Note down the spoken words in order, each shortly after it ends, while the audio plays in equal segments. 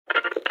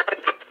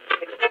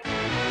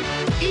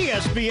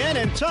ESPN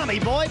and Tommy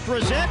Boy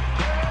present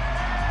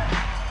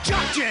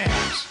Jock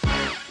Jams,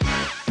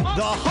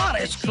 the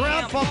hottest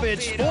crowd-pumping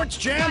sports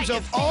jams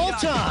of all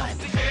time.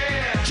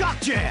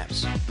 Jock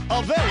Jams,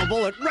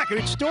 available at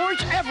record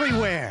stores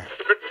everywhere.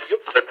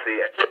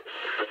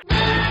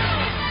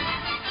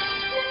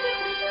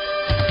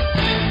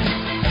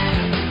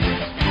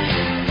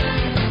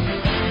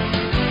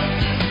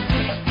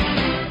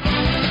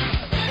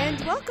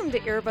 Welcome to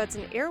Earbuds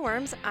and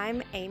Earworms.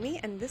 I'm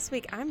Amy, and this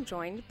week I'm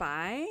joined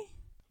by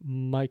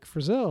Mike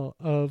Frizzell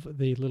of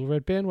the Little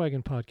Red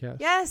Bandwagon podcast.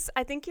 Yes,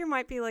 I think you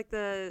might be like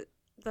the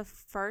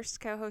first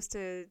co-host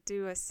to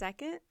do a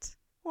second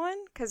one,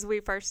 because we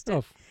first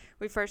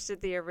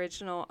did the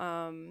original.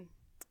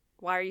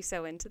 Why are you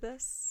so into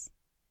this?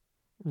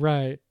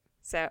 Right.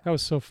 So that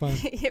was so fun.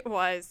 It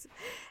was,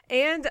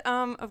 and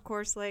of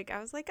course, like I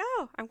was like,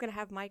 oh, I'm gonna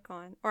have Mike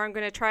on, or I'm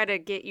gonna try to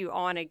get you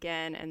on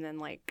again, and then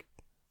like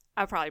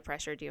I probably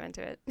pressured you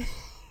into it.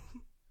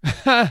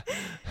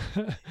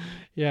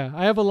 Yeah,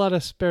 I have a lot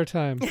of spare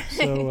time,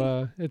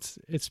 so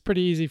it's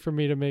pretty easy for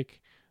me to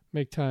make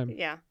time.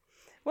 Yeah,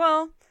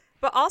 well,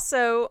 but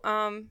also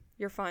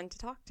you're fun to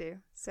talk to,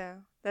 so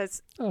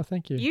that's. Oh,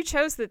 thank you. You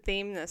chose the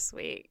theme this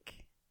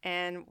week,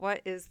 and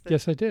what is the?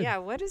 Yes, I did. Yeah,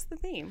 what is the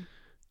theme?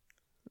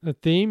 The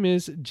theme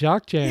is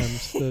Jock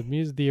Jams, the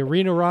music, the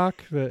arena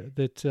rock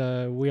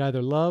that we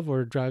either love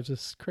or drives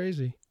us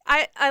crazy.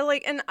 I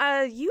like, and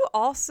you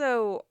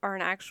also are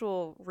an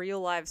actual real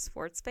live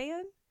sports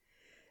fan.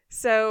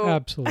 So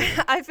absolutely,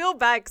 I feel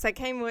bad because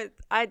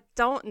I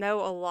don't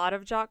know a lot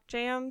of Jock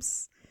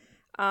Jams,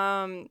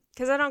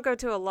 because I don't go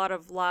to a lot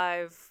of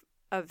live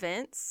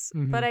events,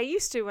 but I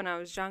used to when I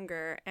was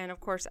younger. And of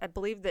course, I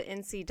believe the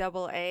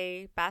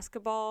NCAA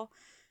basketball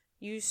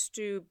used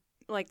to,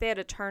 like, they had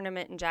a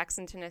tournament in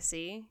Jackson,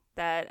 Tennessee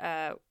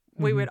that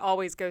we would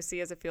always go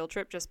see as a field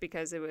trip just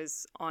because it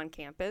was on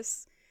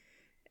campus.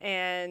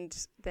 And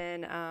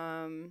then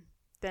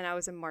I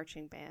was in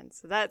marching band.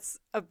 So that's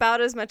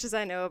about as much as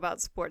I know about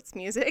sports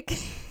music.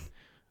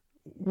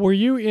 Were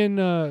you in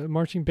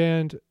marching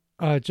band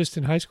just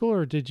in high school,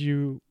 or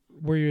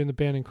were you in the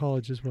band in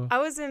college as well? I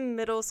was in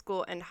middle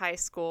school and high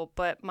school,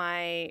 but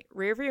my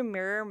rearview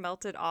mirror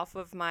melted off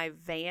of my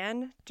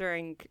van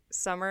during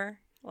summer,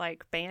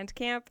 like, band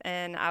camp.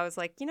 And I was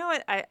like, you know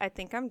what? I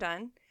think I'm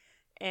done.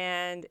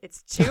 And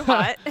it's too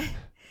hot.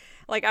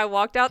 Like, I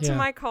walked out to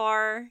my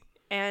car.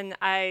 And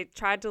I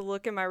tried to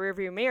look in my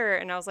rearview mirror,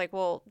 and I was like,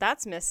 well,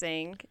 that's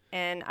missing.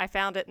 And I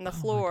found it in the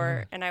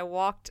floor, and I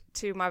walked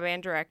to my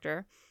band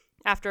director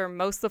after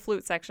most of the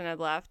flute section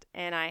had left,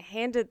 and I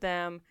handed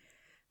them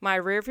my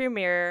rearview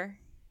mirror.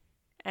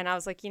 And I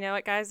was like, you know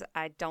what, guys?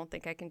 I don't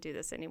think I can do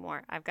this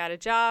anymore. I've got a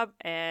job,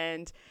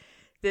 and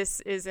this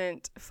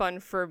isn't fun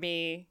for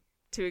me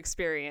to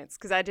experience,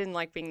 because I didn't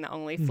like being the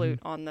only flute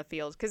on the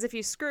field. Because if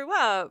you screw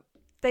up,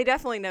 they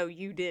definitely know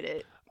you did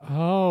it.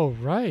 Oh,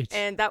 right.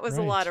 And that was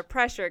a lot of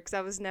pressure because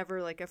I was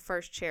never like a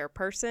first chair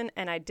person,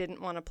 and I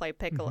didn't want to play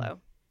piccolo.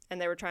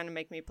 And they were trying to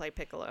make me play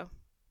piccolo.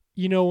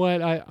 You know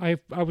what? I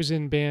was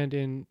in band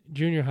in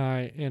junior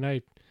high, and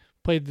I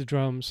played the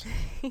drums,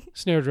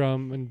 snare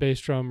drum and bass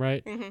drum,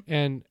 right?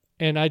 And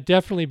I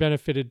definitely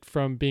benefited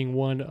from being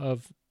one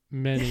of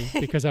many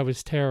because I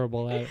was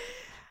terrible at it.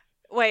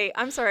 Wait,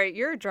 I'm sorry.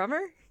 You're a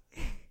drummer?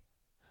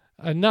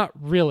 Not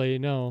really,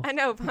 no. I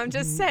know, but I'm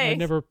just saying. I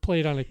never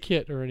played on a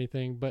kit or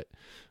anything, but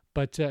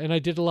and I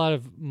did a lot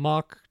of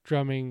mock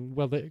drumming.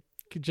 Well, they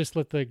could just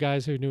let the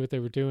guys who knew what they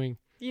were doing.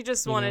 You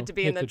just wanted to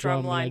be in the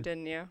drum line,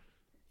 didn't you?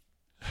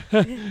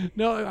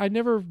 No, I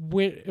never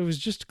went. It was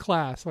just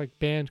class, like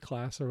band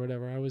class or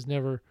whatever. I was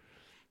never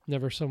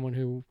someone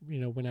who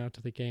went out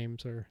to the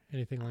games or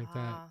anything like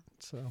that.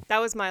 So that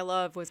was my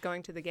love, was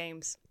going to the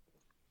games.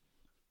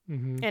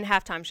 And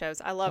halftime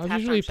shows. I love halftime shows. I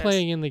was usually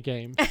playing in the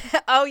game.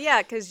 Oh,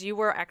 yeah, because you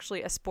were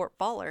actually a sport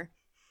baller.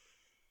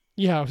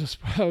 Yeah,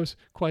 I was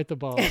quite the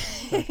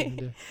baller back in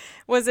the day.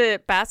 Was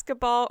it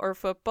basketball or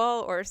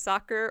football or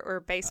soccer or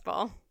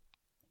baseball?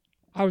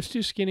 I was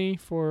too skinny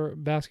for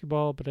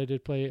basketball, but I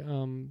did play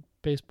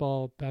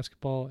baseball,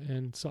 basketball,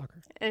 and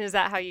soccer. And is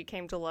that how you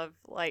came to love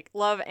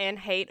and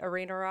hate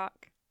arena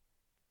rock?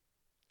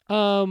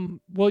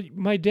 Well,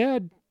 my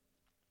dad,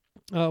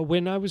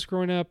 when I was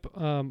growing up,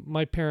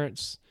 my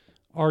parents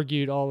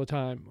argued all the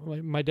time.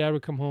 Like, my dad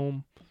would come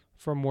home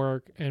from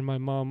work, and my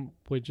mom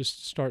would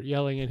just start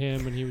yelling at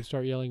him, and he would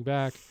start yelling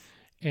back.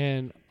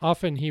 And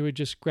often he would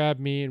just grab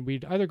me, and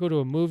we'd either go to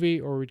a movie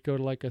or we'd go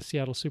to like a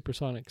Seattle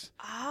Supersonics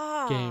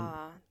game.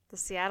 The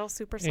Seattle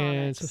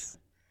Supersonics.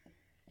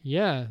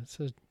 And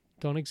so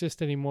don't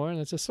exist anymore, and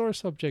it's a sore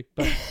subject.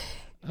 But,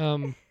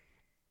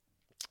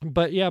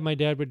 but yeah, my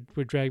dad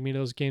would drag me to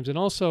those games, and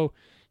also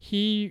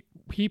he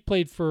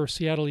played for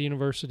Seattle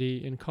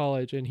University in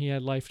college, and he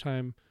had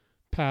lifetime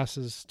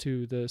passes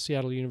to the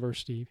Seattle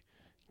University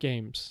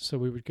games, so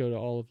we would go to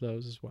all of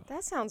those as well.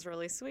 That sounds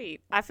really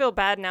sweet. I feel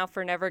bad now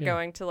for never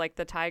going to like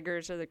the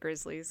Tigers or the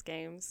Grizzlies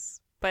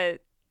games,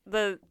 but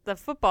the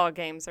football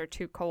games are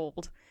too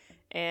cold,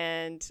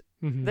 and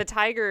the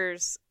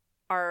Tigers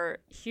are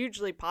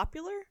hugely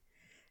popular,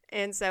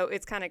 And so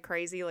it's kind of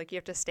crazy. Like, you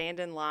have to stand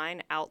in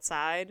line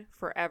outside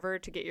forever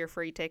to get your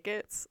free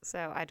tickets.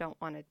 So I don't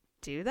want to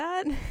do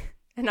that.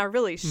 And I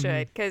really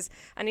should, because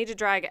I need to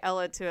drag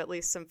Ella to at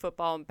least some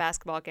football and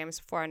basketball games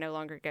before I no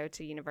longer go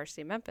to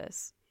University of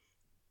Memphis.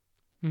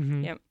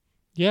 Mm-hmm. Yep.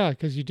 Yeah,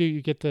 because you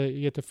get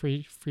the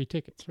free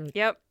tickets, right?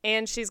 Yep.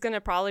 And she's going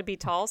to probably be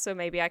tall, so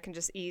maybe I can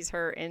just ease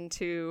her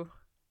into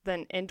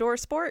the indoor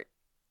sport.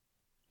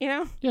 You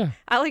know? Yeah.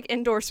 I like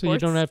indoor sports. So you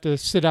don't have to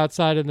sit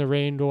outside in the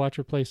rain to watch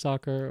her play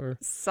soccer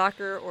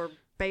or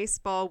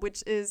baseball,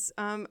 which is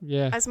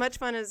as much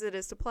fun as it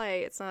is to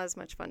play. It's not as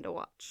much fun to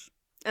watch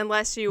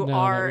unless you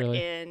are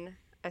in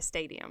a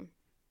stadium.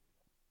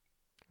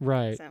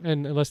 Right. So.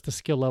 And unless the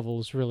skill level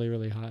is really,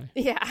 really high.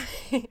 Yeah.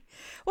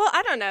 Well,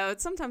 I don't know.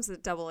 Sometimes the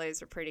AA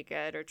are pretty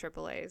good, or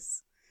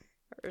AAAs.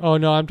 Oh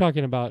no, I'm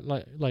talking about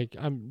like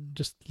I'm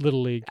just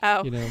little league.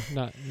 Oh. You know,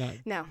 not.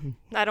 No,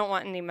 I don't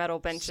want any metal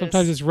benches.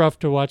 Sometimes it's rough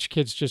to watch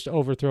kids just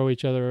overthrow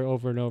each other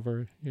over and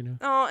over. You know.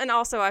 Oh, and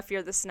also I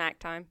fear the snack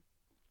time.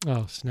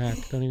 Oh,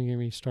 snack! Don't even get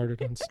me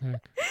started on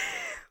snack.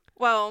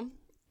 Well,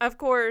 of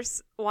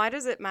course. Why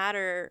does it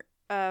matter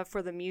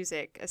for the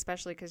music,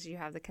 especially because you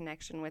have the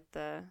connection with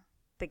the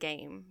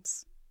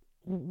games?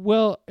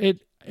 Well, I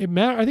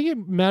think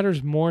it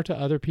matters more to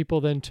other people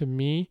than to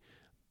me.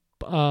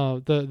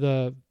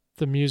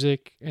 The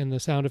music and the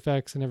sound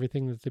effects and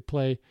everything that they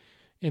play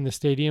in the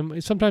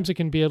stadium. Sometimes it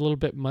can be a little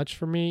bit much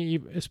for me,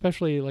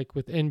 especially like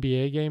with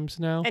NBA games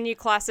now. And you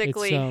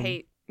classically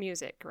hate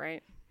music,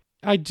 right?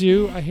 I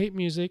do. I hate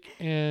music,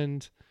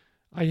 and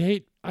I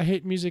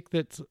hate music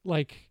that's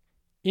like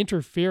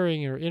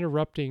interfering or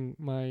interrupting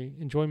my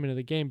enjoyment of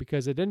the game,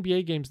 because at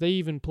NBA games they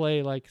even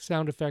play like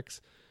sound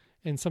effects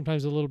and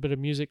sometimes a little bit of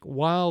music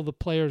while the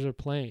players are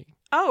playing.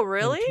 Oh,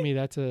 really? And to me,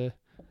 that's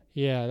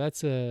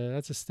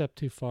a step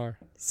too far.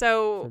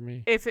 So for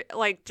me. If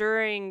like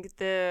during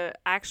the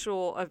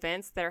actual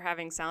events, they're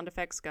having sound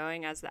effects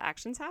going as the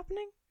action's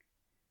happening.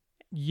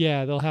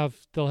 Yeah, they'll have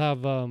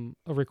a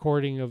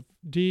recording of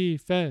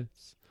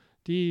defense,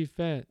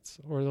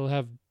 or they'll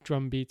have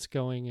drum beats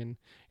going, and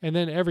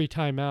then every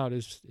timeout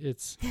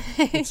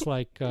it's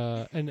like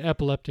an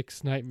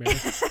epileptic's nightmare.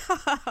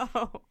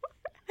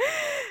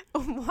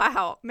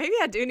 Wow, maybe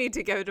I do need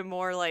to go to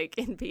more like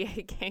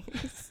NBA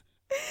games.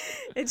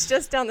 It's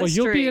just down the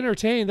street. Well, you'll be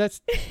entertained.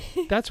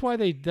 That's why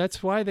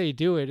they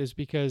do it, is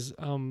because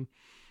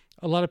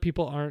a lot of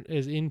people aren't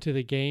as into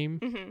the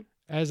game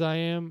as I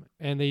am,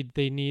 and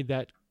they need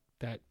that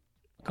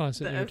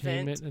constant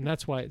entertainment, and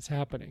that's why it's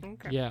happening.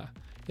 Okay. Yeah,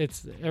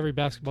 it's every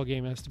basketball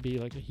game has to be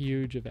like a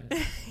huge event.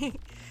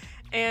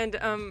 And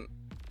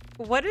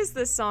what is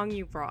the song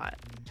you brought?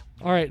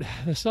 All right,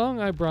 the song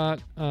I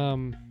brought,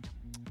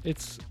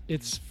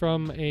 it's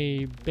from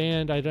a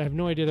band. I have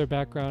no idea their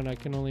background. I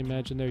can only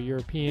imagine they're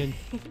European.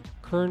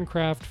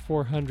 Kerncraft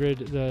 400.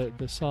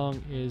 The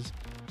song is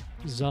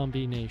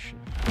Zombie Nation.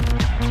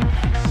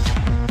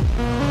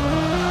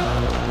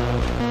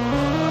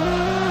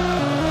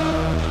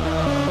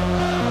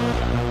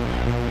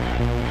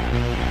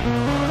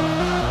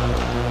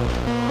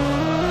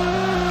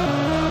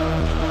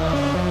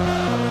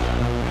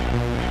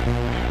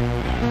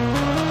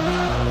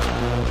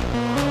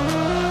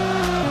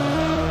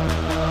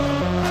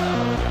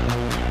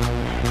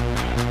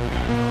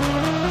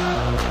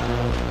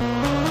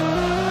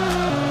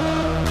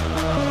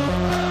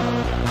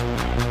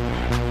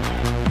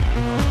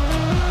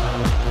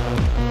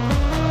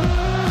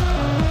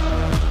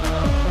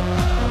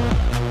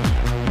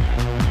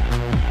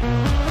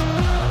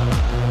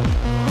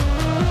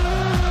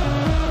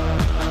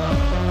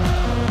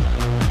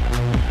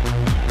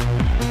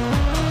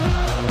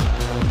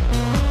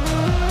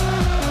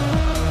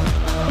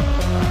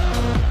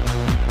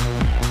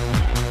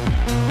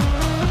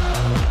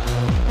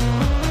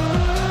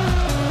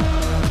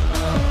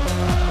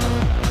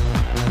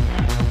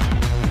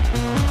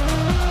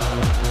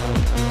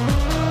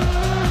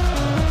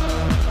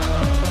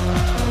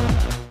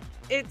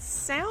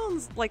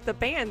 Like the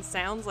band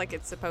sounds like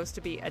it's supposed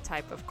to be a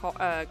type of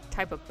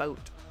boat.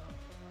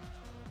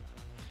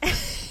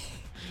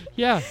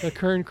 Yeah, the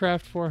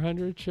Kerncraft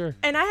 400, sure.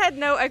 And I had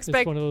no It's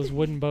one of those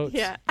wooden boats.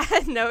 Yeah, I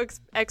had no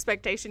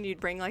expectation you'd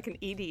bring like an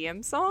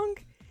EDM song.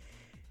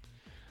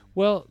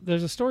 Well,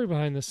 there's a story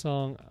behind this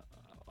song.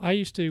 I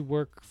used to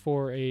work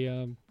for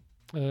a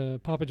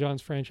Papa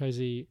John's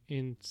franchisee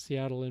in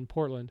Seattle and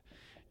Portland,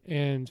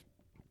 and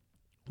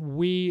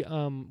we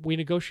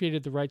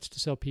negotiated the rights to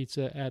sell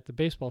pizza at the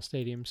baseball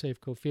stadium,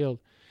 Safeco Field.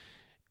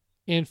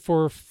 And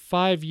for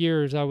 5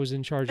 years, I was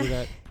in charge of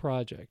that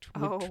project,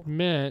 which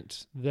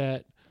meant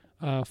that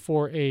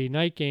for a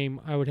night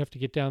game, I would have to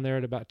get down there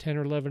at about 10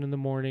 or 11 in the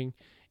morning,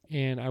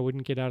 and I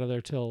wouldn't get out of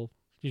there till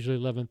usually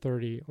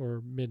 11:30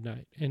 or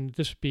midnight. And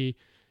this would be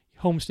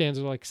homestands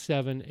of like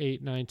 7,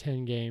 8, 9,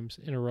 10 games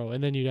in a row.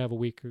 And then you'd have a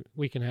week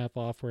and a half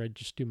off where I'd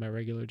just do my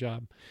regular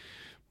job.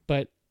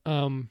 But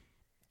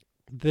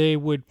they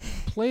would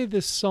play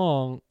this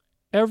song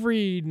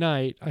every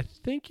night. I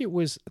think it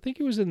was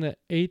in the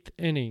 8th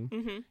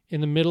inning, in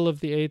the middle of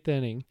the 8th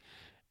inning.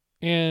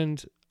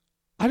 And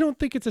I don't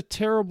think it's a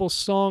terrible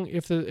song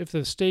if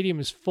the stadium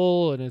is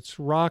full and it's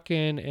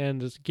rocking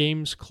and the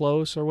game's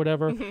close or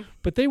whatever.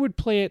 But they would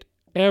play it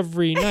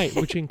every night,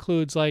 which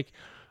includes like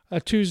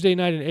a Tuesday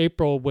night in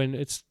April when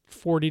it's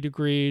 40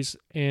 degrees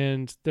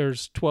and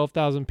there's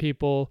 12,000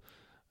 people,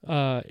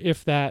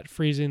 if that,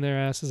 freezing their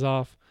asses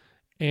off.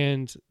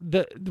 And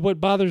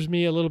what bothers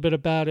me a little bit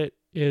about it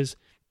is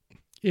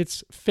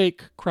it's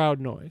fake crowd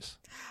noise.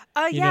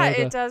 Yeah,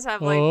 it does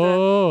have like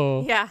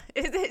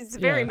it's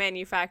very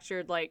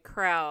manufactured like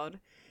crowd.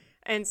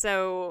 And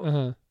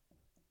so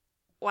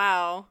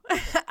wow.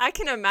 I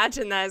can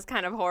imagine that is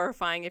kind of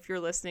horrifying if you're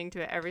listening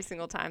to it every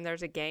single time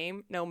there's a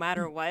game, no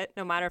matter what,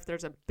 no matter if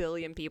there's a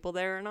billion people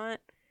there or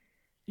not.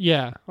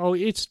 Yeah. Oh,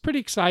 it's pretty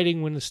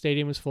exciting when the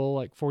stadium is full,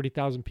 like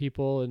 40,000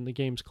 people and the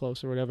game's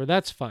close or whatever.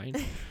 That's fine.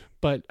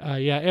 But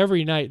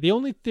every night, the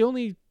only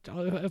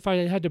if I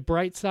had to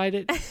bright side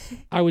it,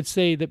 I would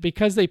say that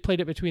because they played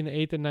it between the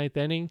 8th and 9th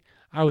inning,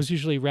 I was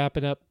usually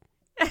wrapping up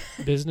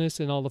business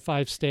in all the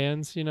 5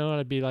 stands, and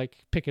I'd be like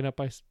picking up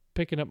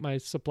my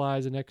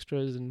supplies and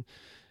extras and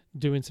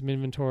doing some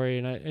inventory,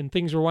 and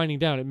things were winding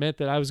down. It meant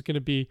that I was going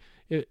to be,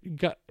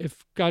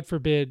 if God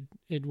forbid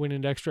it went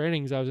into extra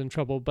innings, I was in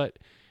trouble. But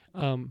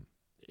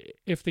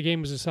if the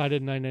game was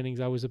decided in 9 innings,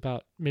 I was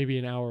about maybe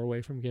an hour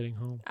away from getting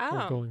home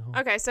or going home.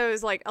 Okay, so it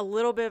was like a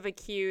little bit of a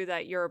cue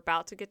that you're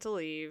about to get to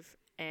leave,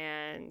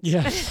 and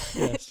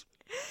yes.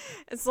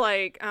 It's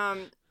like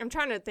I'm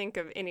trying to think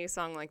of any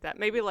song like that.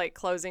 Maybe like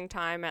Closing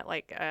Time at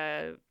like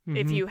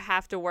if you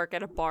have to work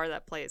at a bar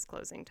that plays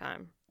Closing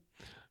Time.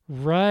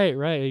 Right.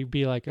 You'd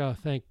be like, oh,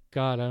 thank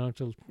God I don't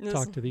have to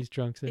talk to these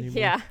drunks anymore.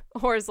 Yeah,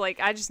 or it's like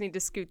I just need to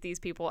scoot these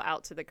people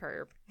out to the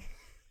curb.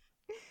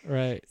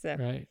 Right.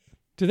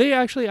 Do they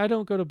actually? I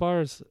don't go to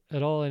bars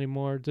at all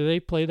anymore. Do they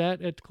play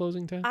that at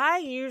Closing Time? I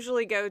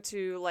usually go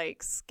to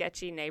like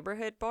sketchy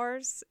neighborhood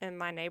bars in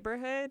my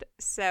neighborhood.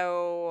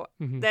 So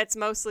that's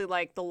mostly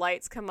like the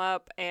lights come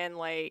up and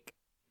like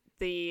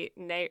the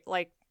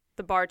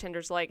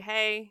bartender's like,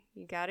 "Hey,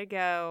 you gotta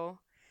go.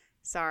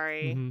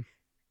 Sorry,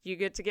 you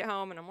get to get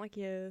home," and I'm like,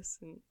 "Yes,"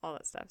 and all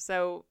that stuff.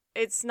 So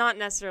it's not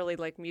necessarily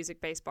like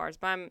music-based bars,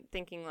 but I'm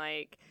thinking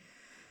like.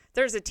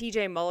 There's a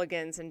TJ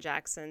Mulligan's in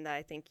Jackson that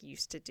I think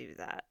used to do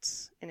that,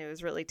 and it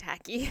was really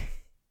tacky.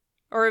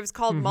 Or it was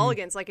called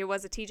Mulligan's, like it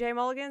was a TJ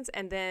Mulligan's,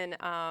 and then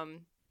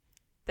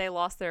they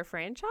lost their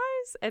franchise,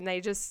 and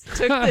they just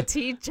took the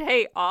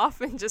TJ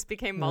off and just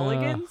became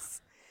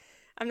Mulligan's.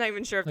 I'm not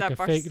even sure if like that a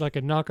bar... fake, like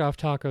a knockoff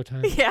Taco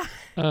Time. Yeah.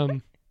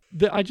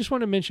 I just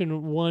want to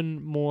mention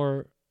one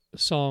more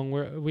song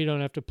where we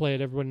don't have to play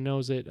it. Everyone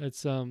knows it.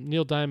 It's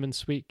Neil Diamond's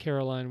Sweet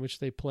Caroline, which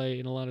they play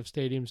in a lot of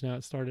stadiums now.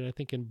 It started, I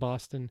think, in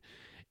Boston.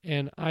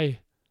 And I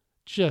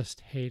just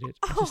hate it.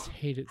 I just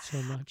hate it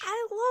so much.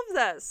 I love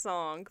that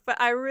song,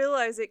 but I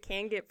realize it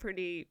can get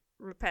pretty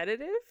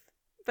repetitive,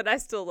 but I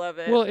still love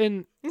it. Well,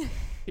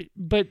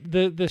 but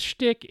the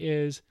shtick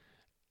is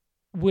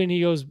when he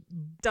goes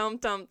dum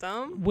dum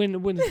dum. When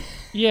the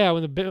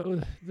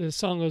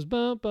song goes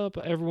bum bum,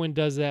 everyone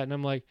does that, and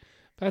I'm like,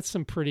 that's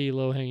some pretty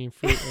low hanging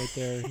fruit right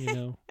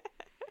there,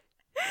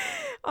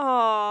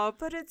 Oh,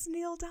 but it's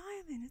Neil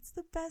Diamond. It's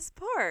the best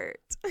part.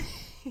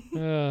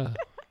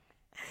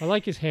 I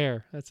like his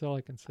hair. That's all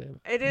I can say.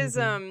 It is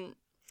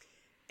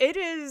it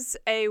is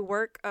a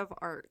work of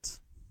art.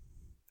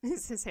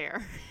 Is his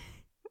hair?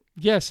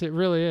 Yes, it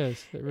really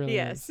is. It really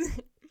is. Yes.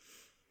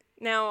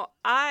 Now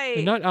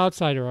and not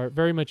outsider art,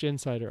 very much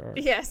insider art.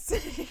 Yes.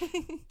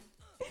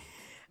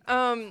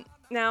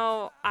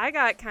 Now I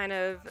got kind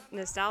of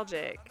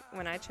nostalgic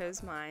when I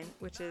chose mine,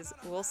 which is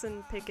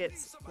Wilson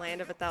Pickett's Land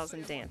of a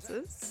Thousand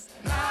Dances.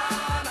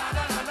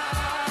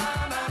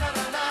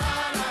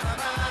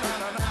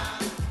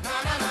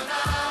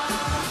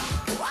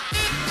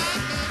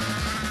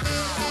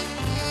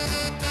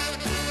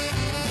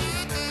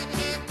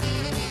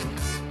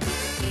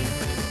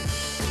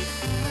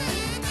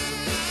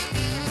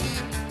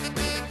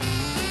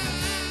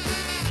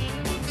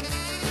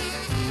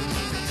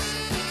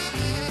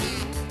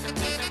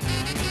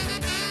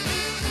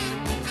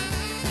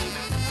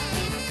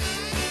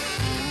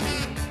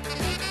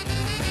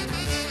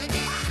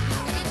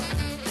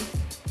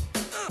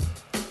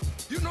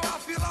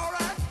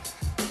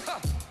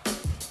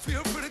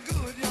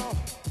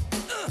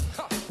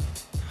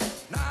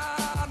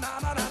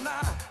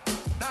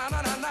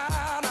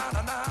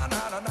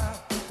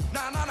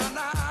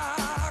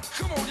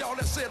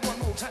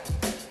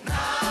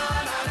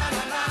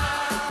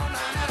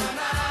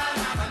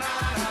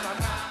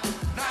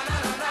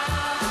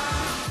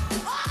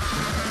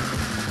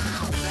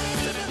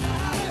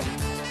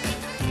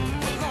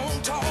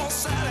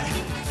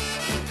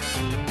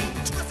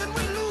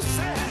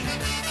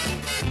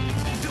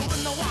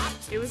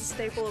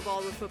 Staple of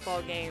all the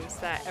football games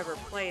that ever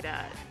played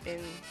at in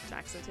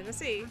Jackson,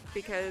 Tennessee,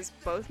 because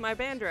both my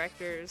band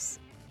directors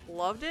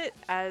loved it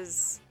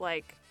as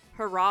like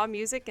hurrah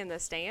music in the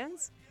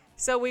stands.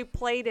 So we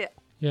played it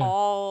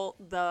all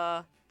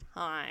the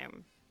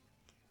time.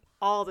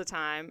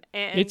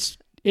 And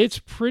It's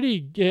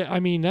pretty. I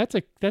mean, that's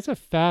a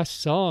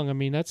fast song. I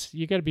mean,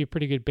 you got to be a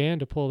pretty good band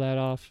to pull that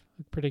off.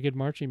 A pretty good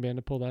marching band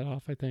to pull that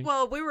off, I think.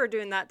 Well, we were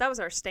doing that. That was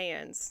our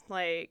stands.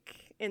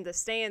 Like in the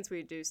stands,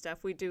 we do stuff.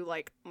 We do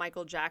like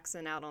Michael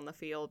Jackson out on the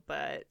field,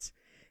 but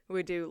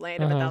we do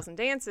Land of a Thousand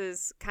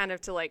Dances, kind of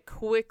to like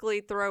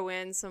quickly throw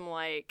in some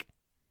like,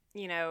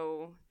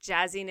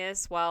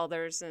 jazziness while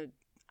there's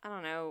I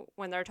don't know,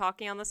 when they're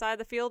talking on the side of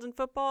the field in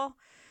football.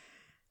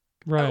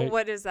 Right.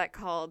 What is that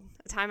called?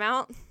 A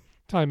timeout?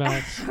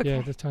 Timeouts. Okay.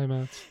 Yeah, the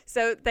timeouts.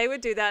 So they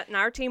would do that, and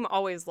our team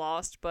always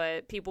lost,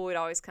 but people would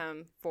always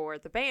come for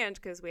the band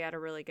because we had a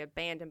really good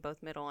band in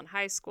both middle and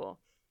high school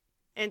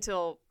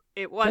until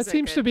it wasn't. That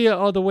seems to be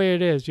all the way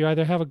it is. You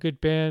either have a good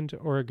band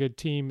or a good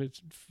team.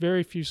 It's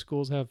very few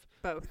schools have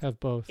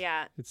both.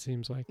 Yeah. It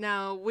seems like.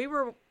 No, we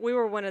were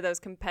one of those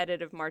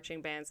competitive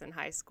marching bands in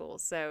high school,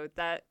 so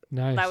that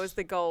was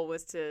the goal,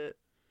 was to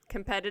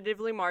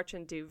competitively march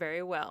and do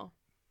very well.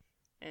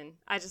 And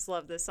I just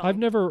love this song.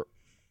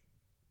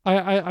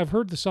 I've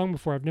heard the song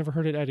before. I've never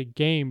heard it at a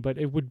game, but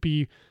it would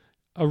be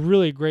a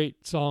really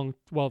great song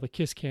while the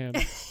Kiss Cam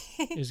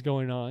is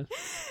going on.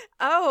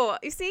 Oh,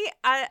 you see,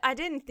 I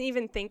didn't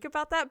even think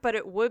about that, but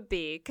it would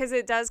be, because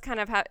it does kind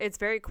of it's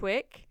very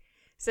quick.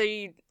 So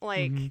you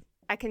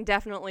I can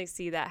definitely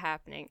see that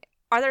happening.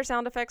 Are there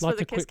sound effects Lots for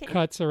the Kiss Cam? Cam?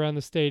 Cuts around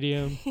the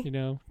stadium,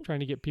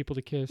 trying to get people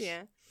to kiss.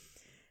 Yeah.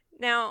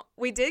 Now,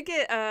 we did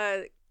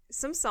get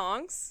some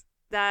songs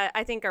that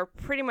I think are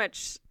pretty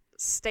much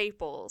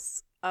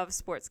staples of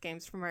sports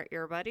games from our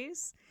ear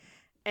buddies.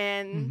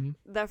 And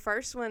the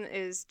first one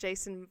is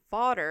Jason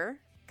Vaughter,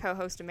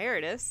 co-host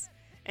emeritus,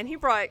 and he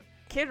brought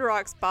Kid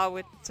Rock's Ba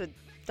With To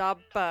Da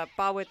Ba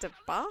With To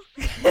Ba.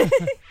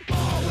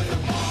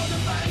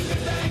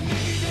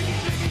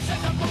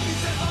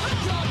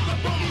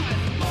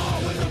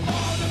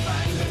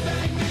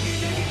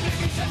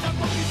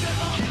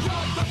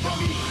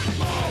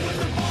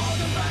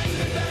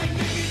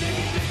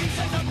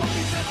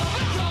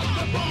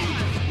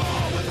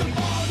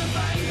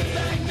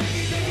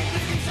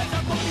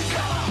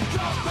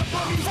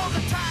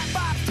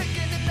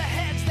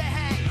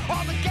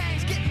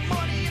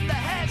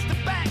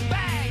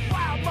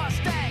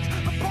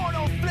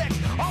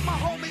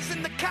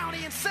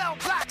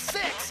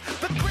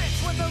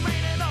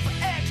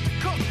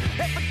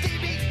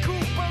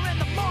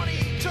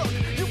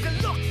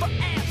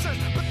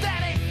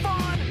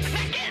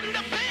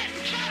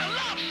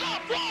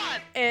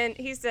 And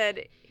he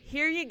said,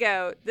 "Here you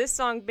go. This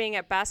song being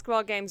at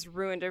basketball games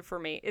ruined it for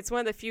me. It's one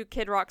of the few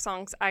Kid Rock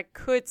songs I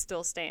could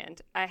still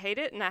stand. I hate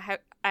it, and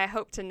I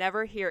hope to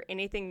never hear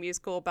anything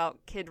musical about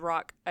Kid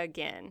Rock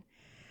again."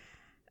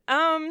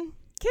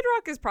 Kid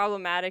Rock is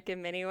problematic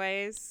in many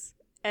ways,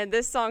 and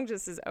this song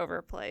just is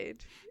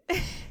overplayed.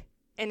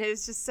 And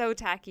it's just so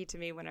tacky to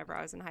me whenever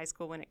I was in high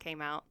school when it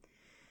came out.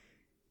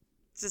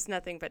 It's just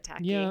nothing but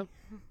tacky. Yeah.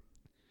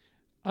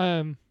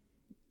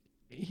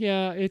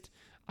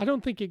 I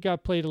don't think it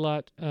got played a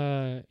lot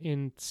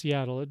in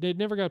Seattle. It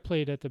never got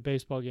played at the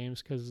baseball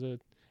games because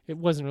it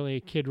wasn't really a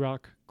Kid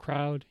Rock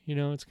crowd.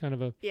 It's kind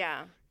of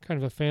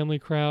a family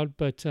crowd.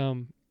 But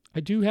I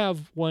do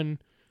have one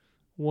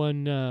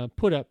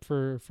put up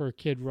for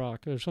Kid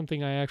Rock. There's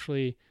something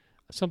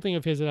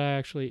of his that I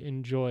actually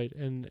enjoyed,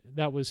 and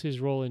that was his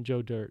role in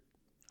Joe Dirt.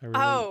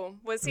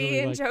 Was he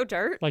in Joe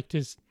Dirt?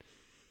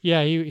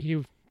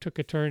 He took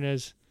a turn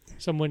as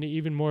someone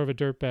even more of a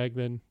dirtbag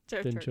than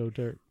Joe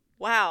Dirt.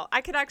 Wow, I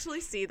could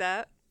actually see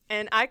that.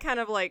 And I kind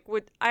of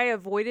I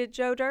avoided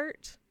Joe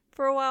Dirt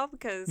for a while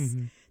because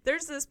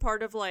there's this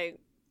part of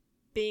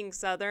being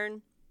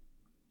Southern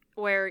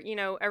where,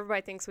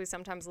 everybody thinks we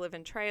sometimes live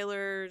in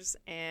trailers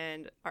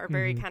and are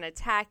very kind of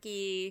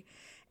tacky.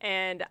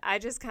 And I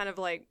just kind of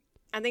I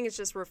think it's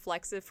just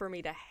reflexive for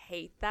me to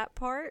hate that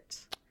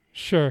part.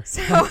 Sure.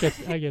 So,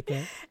 I get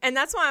that. And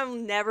that's why I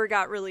never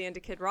got really into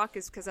Kid Rock,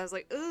 is because I was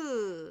like,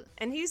 ooh.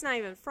 And he's not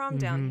even from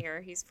down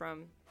here. He's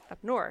from up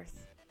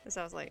north. So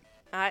I was like,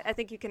 I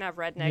think you can have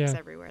rednecks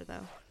everywhere,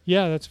 though.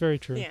 Yeah, that's very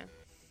true. Yeah.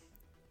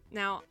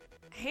 Now,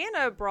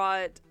 Hannah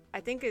brought, I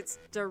think it's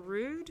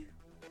Darude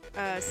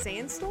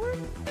Sandstorm?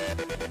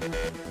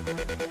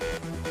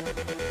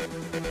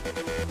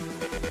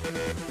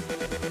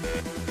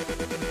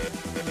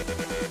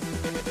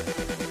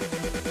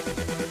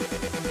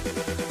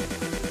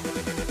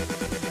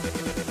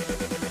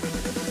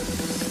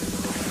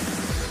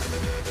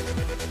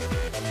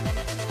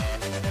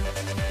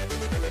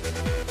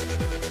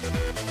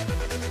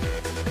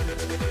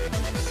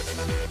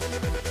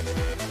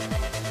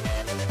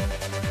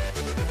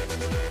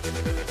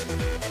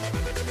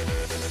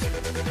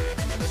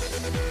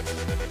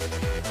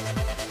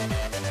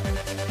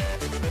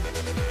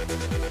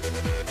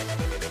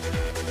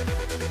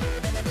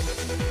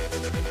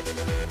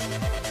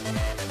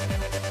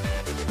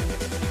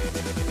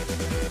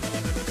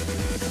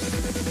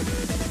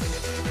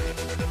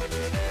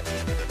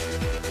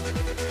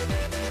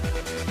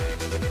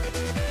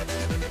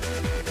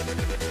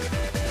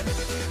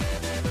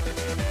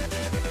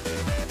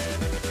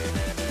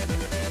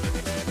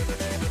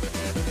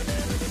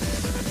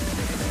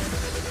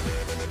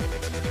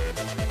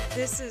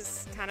 This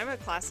is kind of a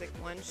classic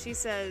one. She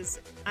says,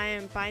 I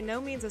am by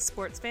no means a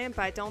sports fan,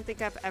 but I don't think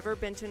I've ever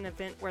been to an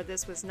event where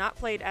this was not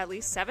played at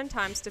least 7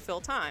 times to fill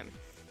time.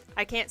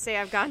 I can't say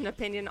I've got an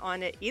opinion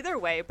on it either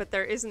way, but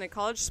there isn't a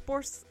college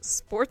sports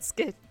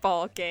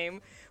basketball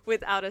game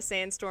without a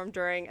sandstorm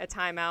during a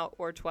timeout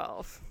or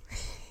 12.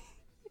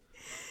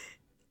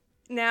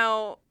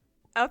 Now,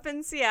 up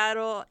in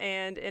Seattle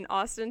and in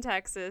Austin,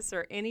 Texas,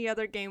 or any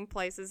other game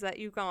places that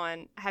you've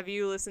gone, have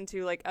you listened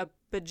to like a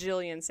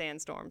bajillion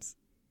sandstorms?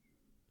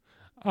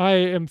 I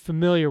am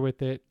familiar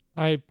with it.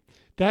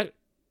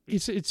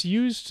 It's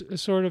used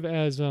sort of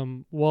as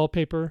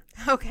wallpaper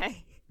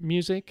Okay.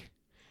 music.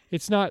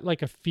 It's not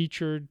like a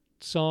featured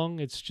song.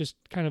 It's just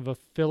kind of a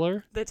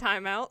filler. The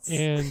timeouts.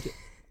 And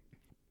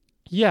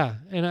yeah,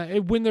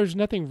 and when there's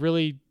nothing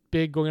really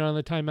big going on in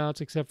the timeouts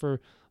except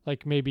for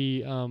like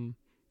maybe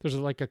there's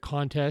like a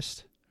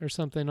contest or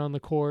something on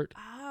the court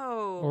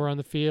or on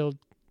the field.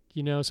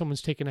 You know,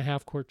 someone's taking a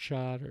half-court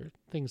shot or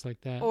things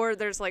like that. Or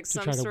there's like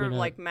some sort of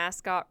like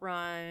mascot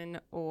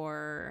run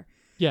or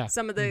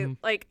some of the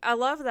like I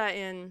love that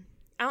in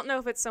I don't know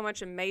if it's so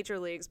much in major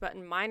leagues, but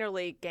in minor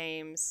league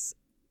games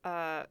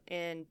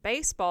in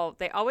baseball,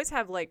 they always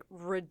have like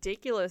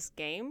ridiculous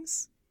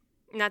games.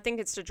 And I think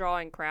it's to draw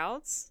in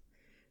crowds.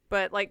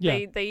 But like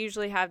they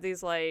usually have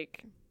these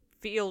like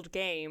field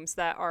games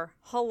that are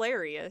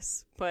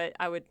hilarious, but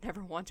I would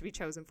never want to be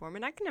chosen for them.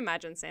 And I can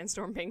imagine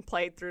Sandstorm being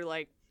played through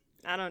like,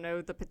 I don't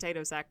know, the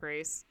potato sack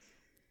race.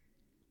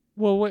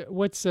 Well,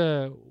 what's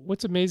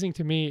amazing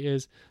to me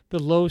is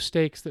the low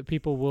stakes that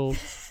people will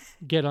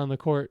get on the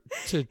court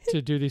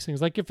to do these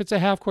things. Like if it's a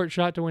half-court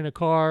shot to win a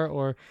car,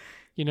 or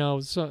you know,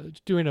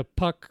 doing a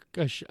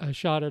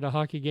shot at a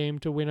hockey game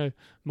to win a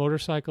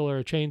motorcycle or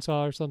a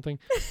chainsaw or something,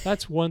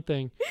 that's one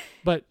thing.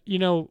 But you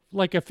know,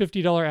 like a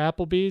 $50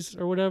 Applebee's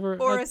or whatever,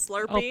 or a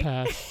Slurpee, I'll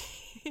pass.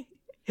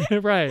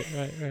 right.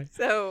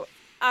 So,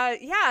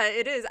 yeah,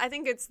 it is. I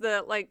think it's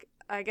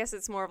I guess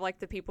it's more of like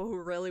the people who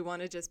really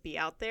want to just be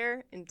out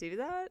there and do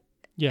that.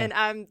 Yeah. And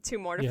I'm too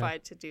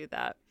mortified to do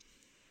that.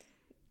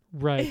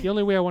 Right. The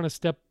only way I want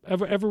to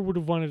ever would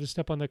have wanted to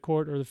step on the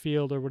court or the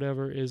field or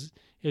whatever is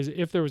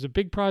if there was a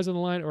big prize on the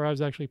line or I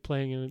was actually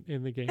playing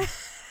in the game.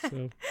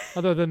 So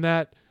other than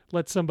that,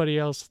 let somebody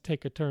else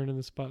take a turn in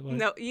the spotlight.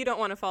 No, you don't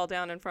want to fall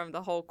down in front of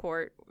the whole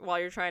court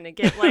while you're trying to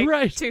get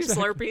like two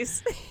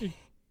Slurpees.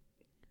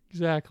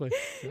 Exactly.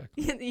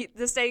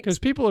 The state, because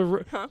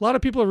a lot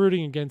of people are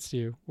rooting against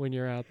you when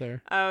you're out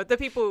there. Oh, the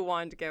people who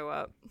wanted to go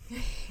up.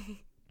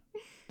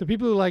 The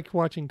people who like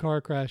watching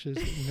car crashes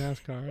in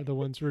NASCAR are the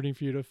ones rooting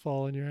for you to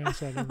fall on your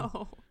ass out on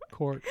the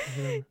court.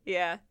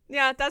 Yeah,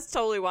 that's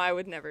totally why I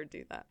would never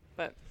do that.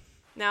 But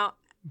now,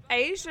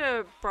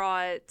 Asia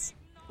brought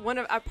one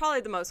of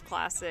probably the most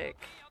classic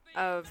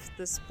of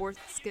the sports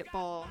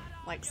basketball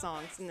like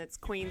songs, and it's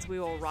Queen's "We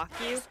Will Rock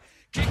You."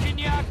 Kicking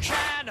your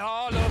can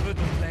all over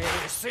the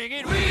place,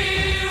 singing, we will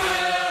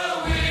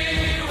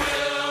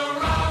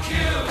rock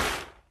you.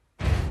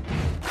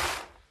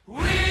 We will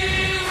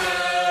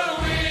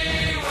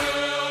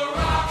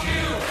rock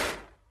you.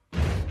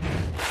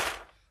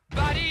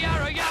 Buddy, you're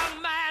a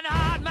young man,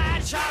 hard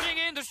man, shouting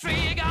in the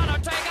street. You're gonna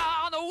take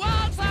on the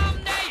world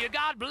someday. You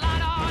got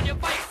blood on your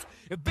face,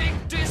 a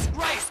big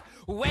disgrace,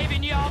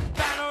 waving your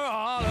banner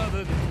all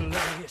over the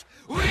place.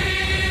 We will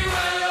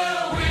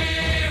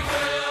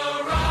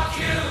rock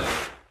you.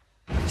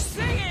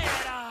 Sing it.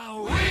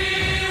 We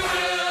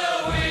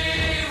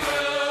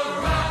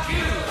will rock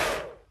you.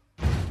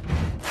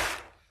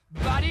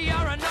 Buddy, you're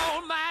an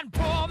old man,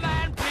 poor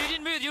man,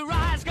 pleading with your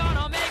eyes,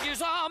 gonna make you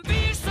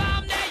zombie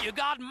someday. You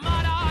got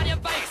mud on your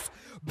face,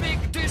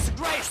 big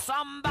disgrace.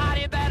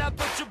 Somebody better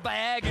put your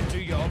bag into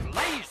your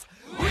place.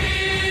 We will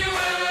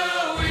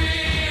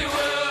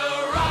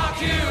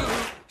rock you.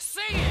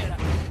 Sing it.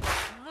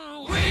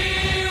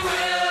 We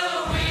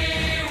will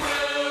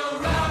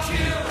rock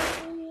you.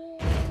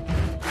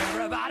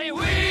 Everybody,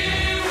 we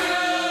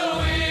will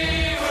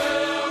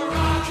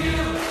rock you.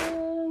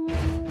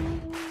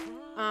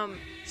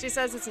 She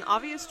says it's an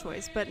obvious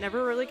choice, but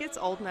never really gets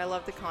old, and I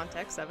love the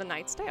context of A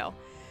Knight's Tale.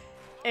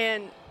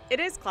 And it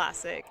is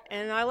classic,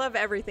 and I love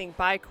everything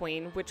by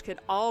Queen, which could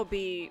all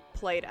be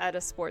played at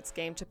a sports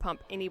game to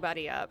pump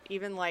anybody up,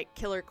 even like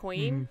Killer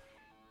Queen. Mm-hmm.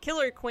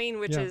 Killer Queen,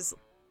 which is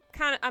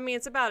kind of, I mean,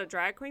 it's about a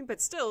drag queen,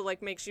 but still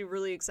like makes you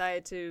really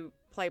excited to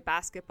play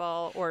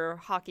basketball or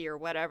hockey or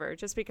whatever,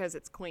 just because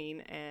it's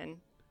Queen, and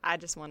I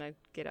just want to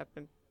get up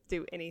and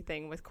do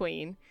anything with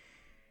Queen.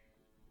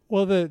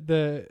 Well,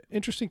 the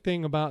interesting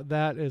thing about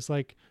that is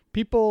like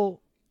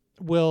people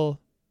will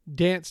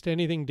dance to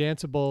anything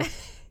danceable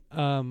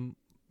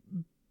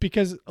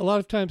because a lot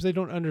of times they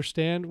don't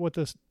understand what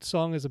the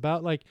song is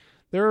about. Like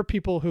there are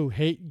people who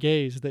hate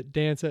gays that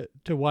dance to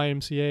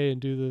YMCA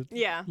and do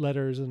the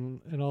letters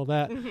and all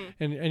that. Mm-hmm.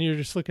 And you're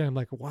just looking at them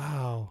like,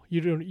 wow, you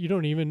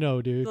don't even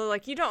know, dude.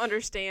 Like you don't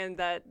understand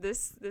that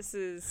this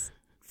is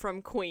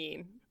from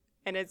Queen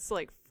and it's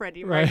like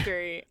Freddie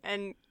Mercury.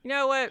 And you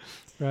know what?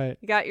 Right.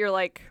 You got your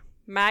like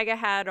MAGA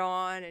hat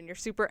on and you're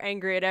super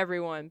angry at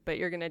everyone, but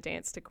you're going to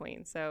dance to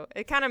Queen. So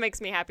it kind of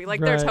makes me happy. Like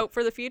there's Right. hope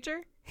for the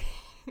future.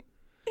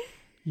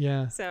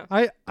 Yeah. So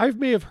I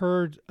may have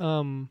heard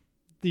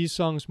these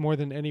songs more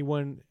than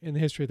anyone in the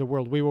history of the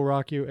world. We Will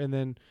Rock You, and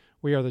then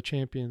We Are the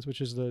Champions,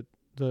 which is the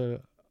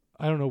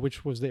I don't know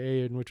which was the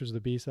A and which was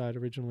the B side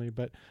originally,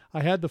 but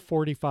I had the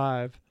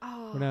 45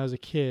 when I was a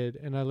kid,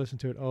 and I listened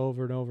to it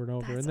over and over and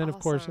over. That's And then of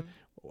course, awesome.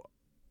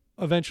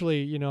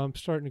 eventually, you know, I'm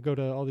starting to go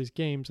to all these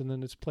games, and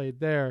then it's played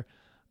there.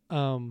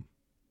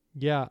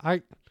 Yeah,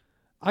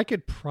 I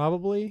could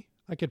probably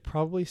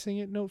sing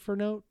it note for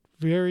note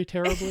very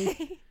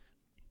terribly,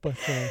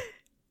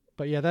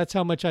 but yeah, that's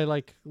how much I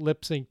like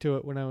lip sync to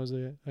it when I was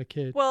a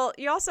kid. Well,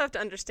 you also have to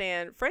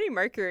understand Freddie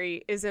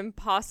Mercury is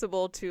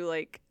impossible to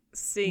like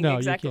sing No, you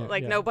exactly can't,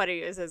 like yeah. nobody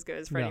is as good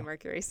as Freddie No.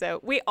 Mercury.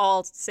 So we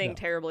all sing No.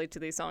 terribly to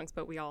these songs,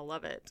 but we all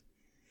love it.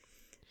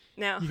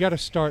 Now You got to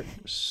start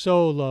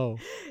so low,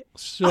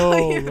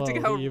 so you have low to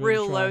go even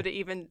real try. low to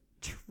even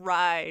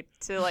try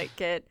to like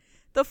get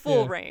the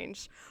full Yeah.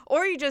 range,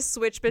 or you just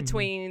switch Mm-hmm.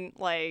 between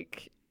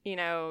like, you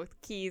know,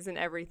 keys and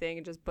everything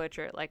and just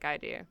butcher it like I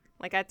do.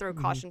 Like I throw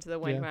caution to the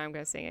wind Mm-hmm. Yeah. when I'm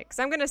going to sing it, because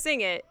I'm going to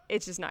sing it,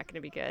 it's just not going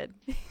to be good.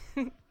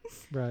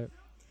 Right.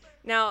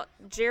 Now,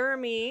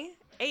 Jeremy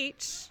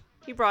H,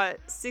 he brought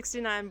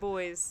 69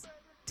 Boys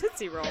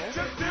Tootsie Roll.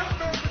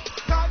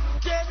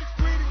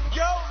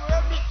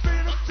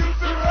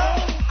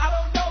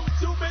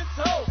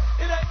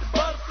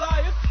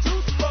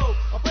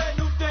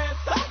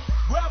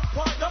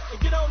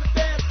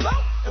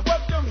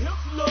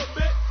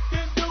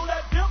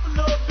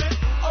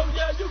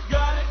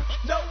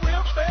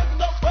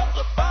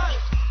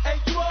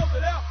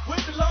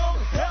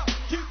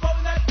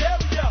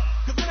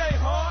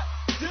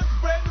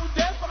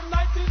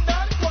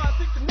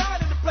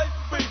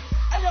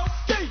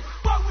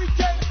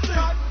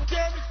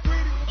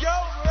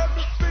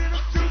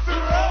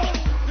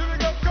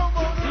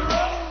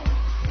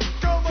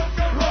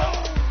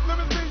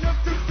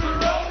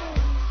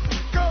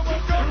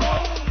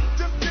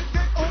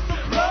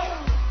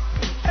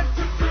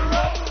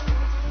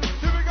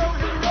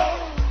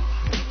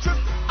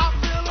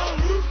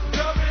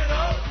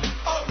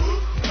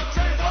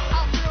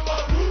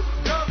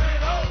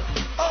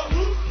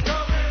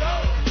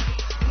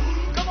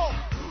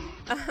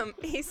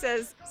 He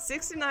says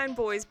 69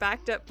 boys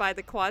backed up by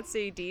the Quad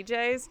City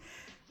DJs.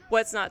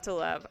 What's not to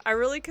love? I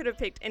really could have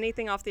picked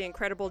anything off the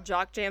incredible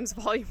Jock Jams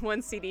Volume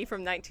 1 CD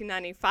from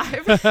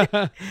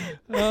 1995.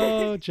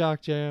 Oh,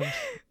 Jock Jams.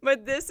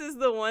 But this is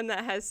the one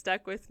that has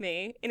stuck with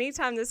me.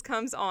 Anytime this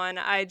comes on,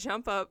 I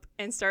jump up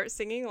and start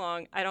singing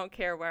along. I don't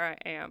care where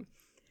I am.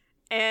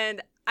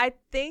 And I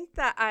think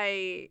that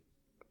I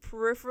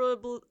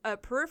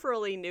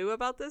peripherally knew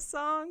about this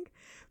song,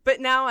 but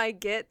now I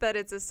get that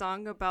it's a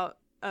song about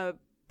a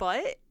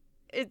butt.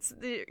 It's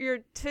your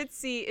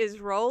Tootsie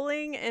is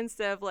rolling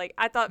instead of like,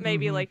 I thought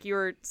maybe like you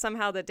were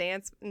somehow the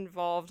dance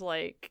involved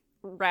like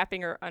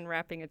wrapping or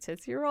unwrapping a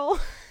Tootsie Roll.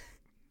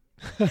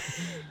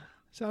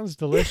 Sounds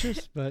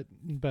delicious, but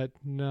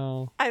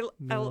no. I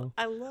No.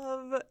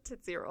 love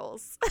Tootsie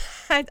Rolls.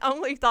 I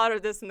only thought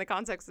of this in the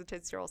context of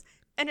Tootsie Rolls,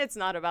 and it's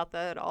not about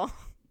that at all.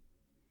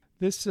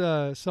 This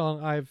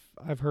song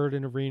I've heard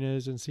in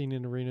arenas and seen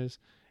in arenas,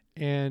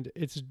 and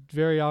it's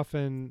very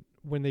often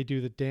when they do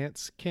the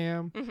dance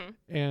cam,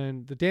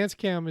 and the dance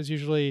cam is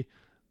usually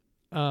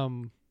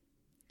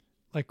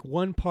like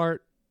one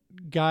part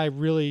guy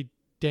really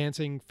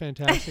dancing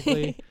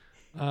fantastically,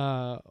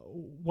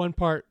 one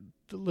part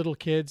the little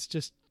kids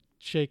just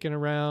shaking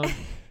around,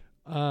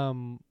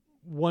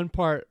 one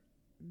part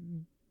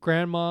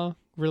grandma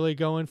really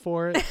going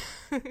for it,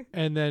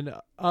 and then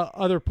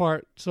other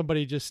part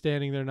somebody just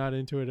standing there not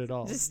into it at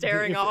all, Just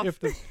staring off. If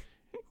the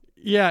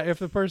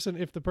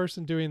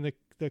person doing the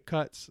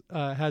cuts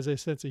has a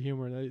sense of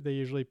humor, they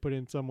usually put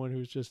in someone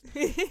who's just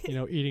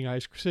eating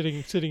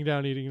sitting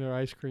down eating their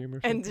ice cream or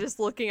something. And just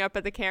looking up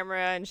at the camera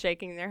and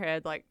shaking their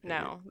head like,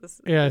 no,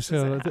 this Yeah, this so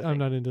isn't I'm happening.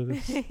 not into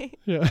this.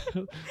 Yeah,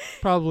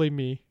 probably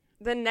me.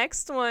 The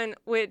next one,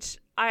 which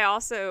I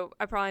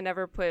probably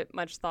never put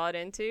much thought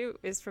into,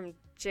 is from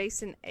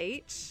Jason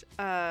H.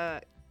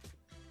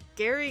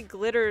 Gary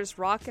Glitter's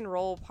Rock and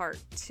Roll Part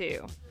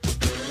 2.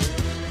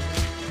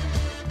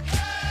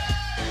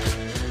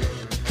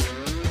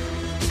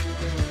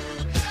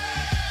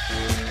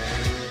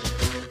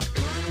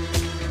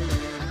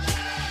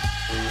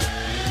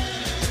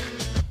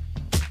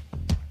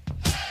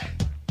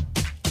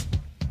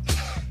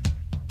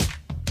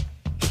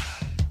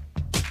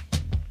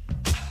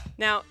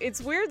 Now,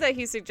 it's weird that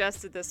he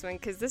suggested this one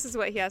because this is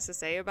what he has to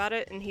say about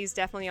it, and he's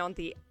definitely on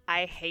the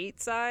I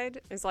hate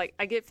side. It's like,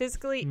 I get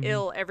physically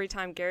ill every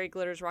time Gary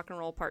Glitter's Rock and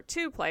Roll Part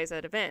 2 plays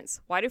at events.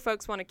 Why do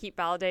folks want to keep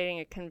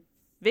validating a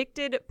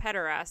convicted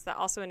pederast that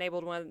also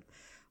enabled one of the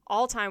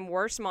all-time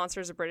worst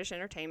monsters of British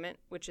entertainment,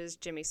 which is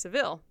Jimmy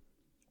Savile?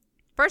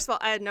 First of all,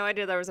 I had no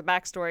idea there was a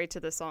backstory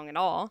to this song at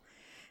all.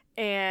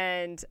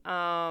 And,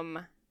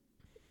 I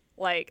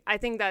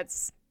think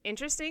that's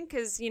interesting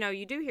because,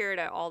 you do hear it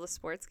at all the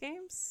sports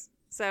games.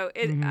 So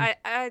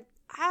I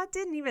I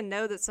didn't even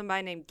know that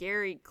somebody named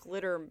Gary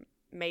Glitter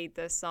made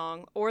this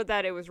song, or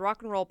that it was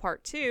Rock and Roll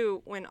Part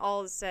 2 when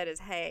all is said is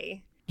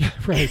hey.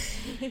 Right.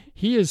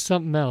 He is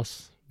something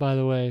else, by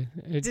the way.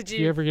 Did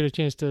you ever get a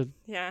chance to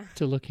Yeah.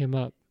 look him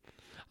up?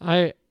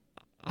 I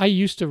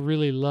used to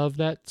really love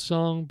that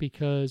song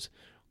because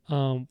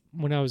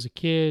when I was a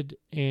kid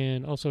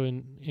and also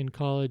in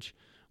college,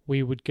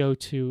 we would go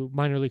to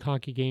minor league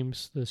hockey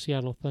games, the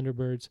Seattle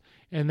Thunderbirds,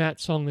 and that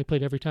song they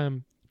played every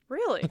time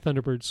Really? the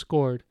Thunderbirds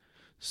scored.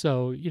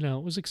 So,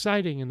 it was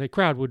exciting, and the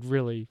crowd would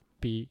really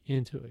be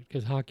into it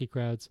because hockey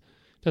crowds,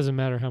 doesn't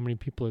matter how many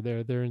people are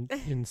there, they're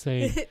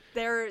insane.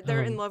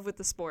 They're in love with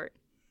the sport.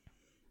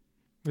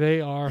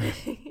 They are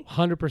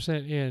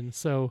 100% in.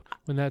 So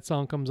when that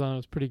song comes on, it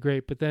was pretty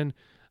great. But then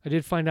I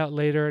did find out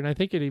later, and I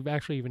think it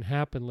actually even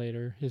happened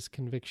later, his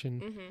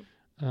conviction.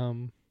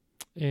 Mm-hmm.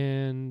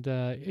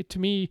 To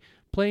me,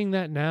 playing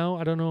that now,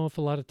 I don't know if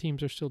a lot of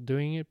teams are still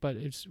doing it, but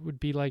it would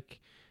be like,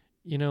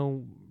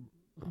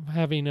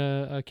 having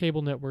a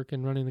cable network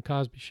and running the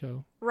Cosby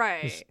Show.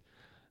 Right.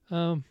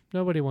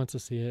 Nobody wants to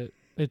see it.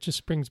 It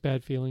just brings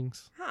bad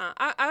feelings. Huh.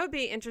 I would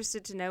be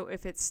interested to know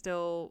if it's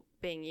still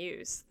being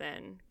used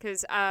then,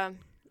 because I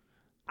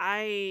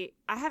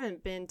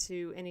haven't been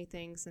to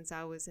anything since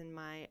I was in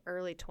my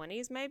early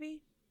 20s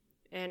maybe,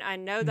 and I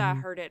know that I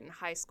heard it in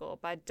high school,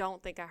 but I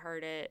don't think I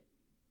heard it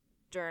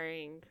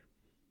during,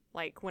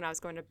 like, when I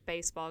was going to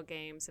baseball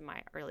games in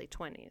my early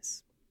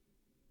 20s.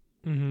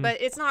 Mm-hmm.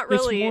 But it's not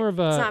really, it's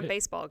not a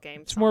baseball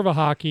game. It's more of a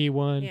hockey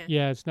one. Yeah.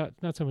 Yeah, it's not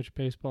so much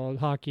baseball,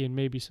 hockey, and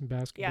maybe some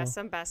basketball. Yeah,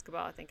 some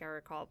basketball I think I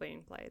recall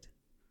being played.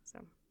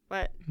 So,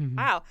 but Mm-hmm.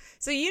 wow.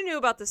 So you knew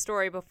about the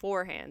story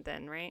beforehand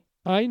then, right?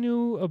 I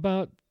knew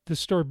about the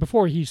story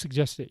before he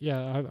suggested it.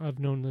 Yeah, I've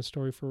known the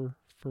story for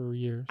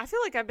years. I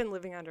feel like I've been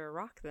living under a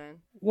rock then.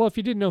 Well, if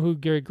you didn't know who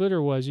Gary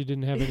Glitter was, you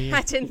didn't have any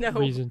I didn't know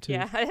reason to.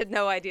 Yeah, I had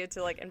no idea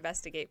to like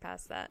investigate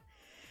past that.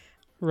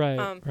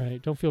 Right,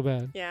 right. Don't feel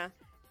bad. Yeah.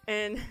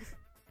 And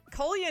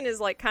Collian is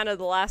like kind of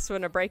the last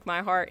one to break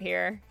my heart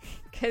here,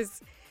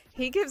 because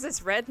he gives us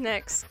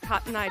Redneck's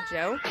Cotton Eye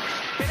Joe.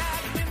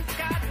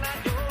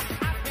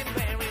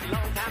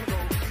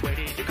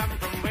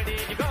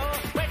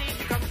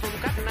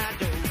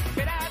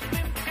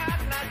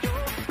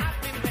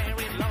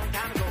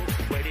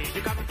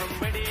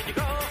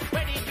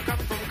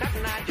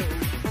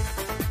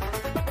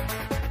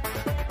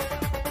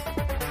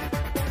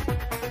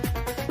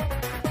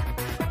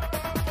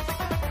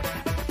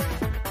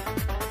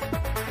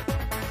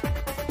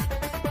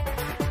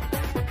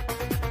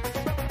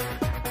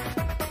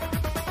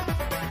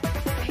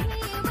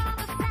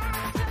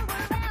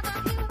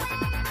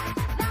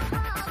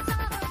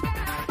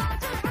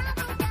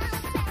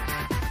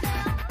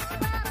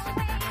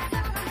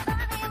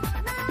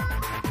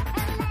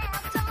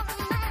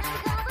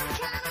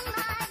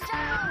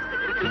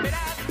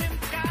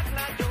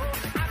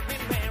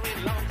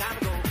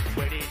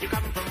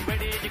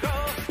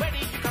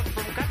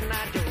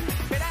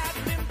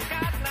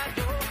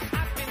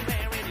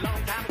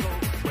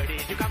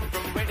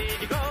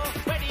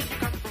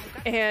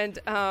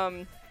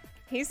 And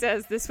he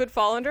says this would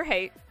fall under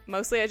hate.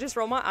 Mostly I just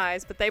roll my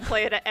eyes, but they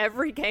play it at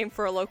every game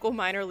for a local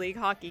minor league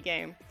hockey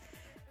game.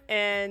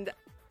 And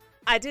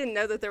I didn't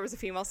know that there was a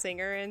female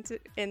singer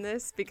in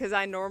this, because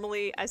I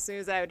normally, as soon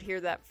as I would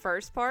hear that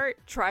first part,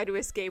 try to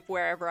escape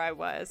wherever I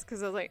was,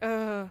 because I was like,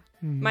 ugh.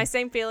 Mm-hmm. My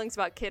same feelings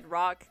about Kid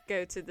Rock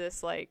go to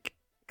this like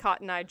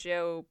Cotton Eye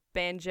Joe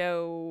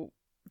banjo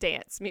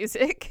dance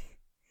music.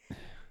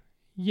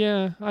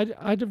 Yeah,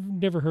 I'd have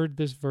never heard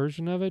this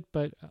version of it,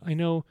 but I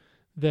know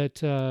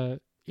that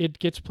it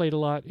gets played a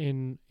lot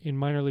in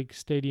minor league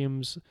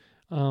stadiums,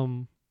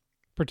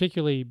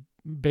 particularly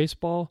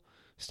baseball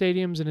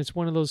stadiums, and it's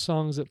one of those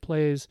songs that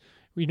plays.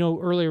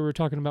 Earlier we were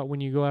talking about when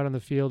you go out on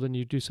the field and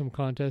you do some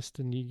contest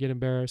and you get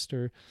embarrassed,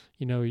 or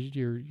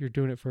you're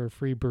doing it for a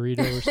free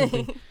burrito or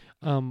something.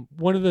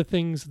 One of the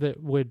things that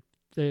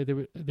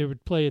they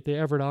would play at the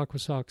Everett Aqua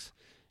Sox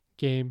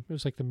game, it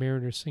was like the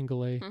Mariners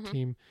single A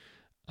team.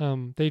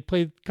 They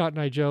played Cotton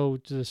Eye Joe,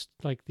 just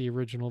like the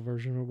original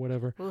version or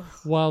whatever,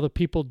 while the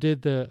people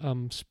did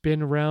the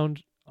spin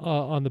around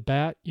on the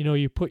bat.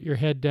 You put your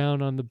head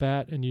down on the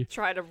bat and you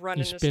try to run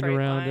you in a spin straight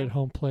around line. at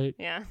home plate.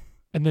 Yeah.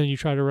 And then you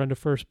try to run to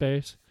first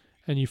base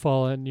and you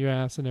fall on your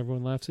ass and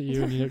everyone laughs at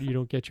you and you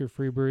don't get your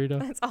free burrito.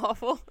 That's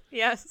awful.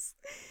 Yes.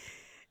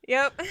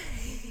 Yep.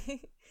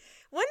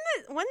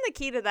 Wouldn't the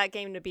key to that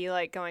game to be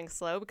like going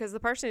slow, because the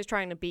person who's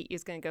trying to beat you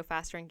is going to go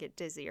faster and get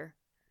dizzier.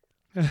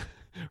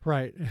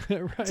 Right.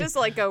 Right. Just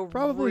like go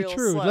probably real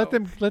true. slow. Let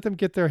them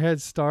get their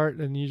head start,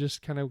 and you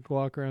just kind of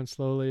walk around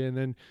slowly, and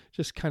then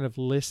just kind of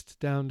list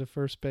down to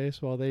first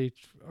base while they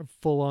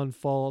full on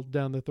fall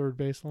down the third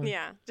baseline.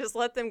 Yeah, just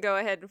let them go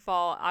ahead and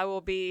fall. I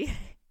will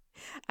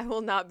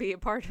not be a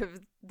part of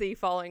the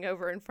falling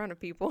over in front of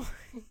people.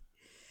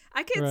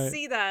 I could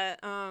see that.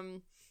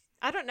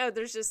 I don't know.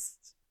 There's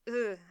just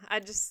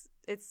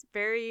it's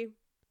very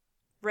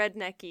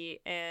rednecky,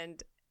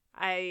 and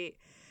I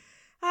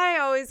I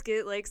always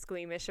get like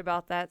squeamish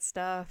about that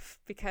stuff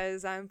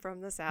because I'm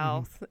from the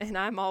South and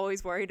I'm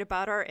always worried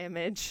about our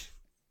image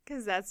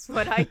because that's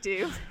what I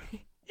do.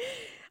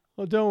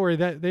 Well, don't worry.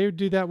 That they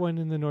do that one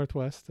in the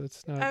Northwest.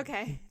 That's not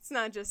Okay, it's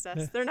not just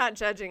us. They're not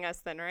judging us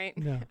then, right?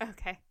 No.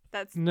 Okay,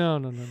 that's No.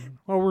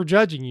 Well, we're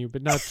judging you,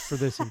 but not for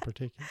this in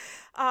particular.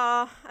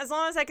 as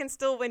long as I can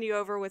still win you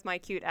over with my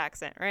cute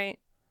accent, right?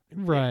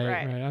 Right.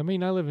 I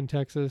mean, I live in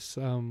Texas,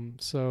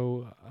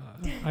 so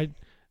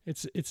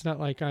it's not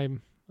like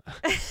I'm.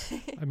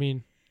 I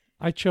mean,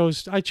 I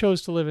chose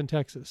to live in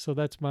Texas, so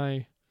that's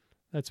my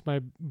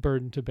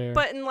burden to bear.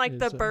 But in like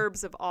the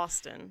burbs of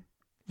Austin.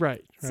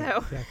 Right.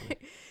 So Exactly.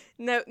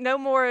 no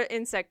more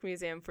insect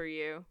museum for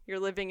you. You're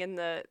living in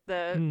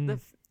the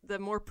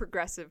more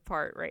progressive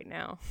part right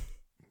now.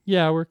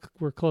 Yeah,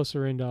 we're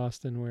closer into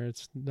Austin where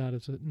it's not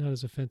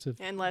as offensive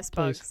And less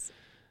place bugs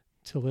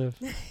to live.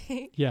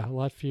 Yeah, a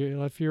lot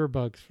fewer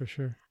bugs for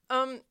sure.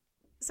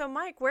 So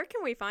Mike, where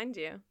can we find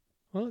you?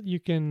 Well, you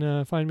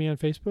can find me on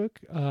Facebook,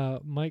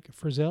 Mike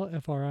Frizzell,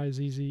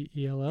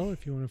 Frizzell,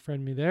 if you want to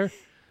friend me there.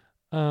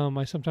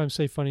 I sometimes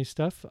say funny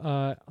stuff.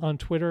 On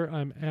Twitter,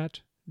 I'm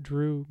at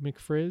Drew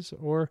McFrizz.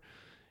 Or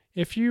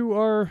if you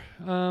want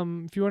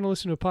to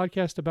listen to a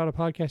podcast about a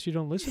podcast you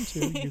don't listen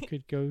to, you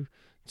could go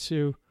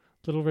to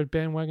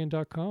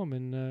littleredbandwagon.com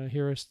and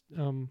hear us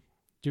do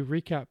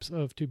recaps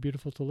of Too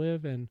Beautiful to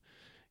Live and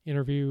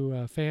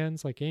interview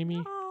fans like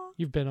Amy. Oh,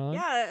 You've been on.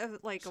 Yeah,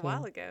 like a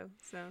while ago.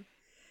 So,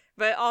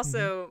 but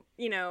also,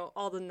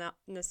 all the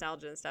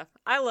nostalgia and stuff.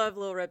 I love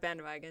Little Red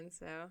Bandwagon,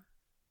 so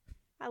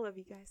I love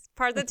you guys.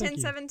 Part of the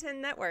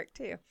 10710 network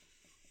too.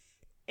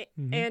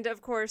 And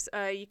of course,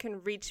 you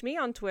can reach me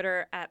on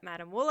Twitter at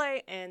Madam Woole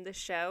and the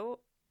show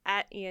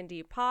at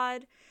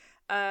ENDPod.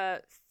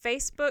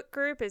 Facebook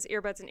group is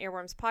Earbuds and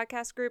Earworms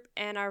Podcast Group,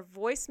 and our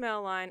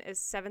voicemail line is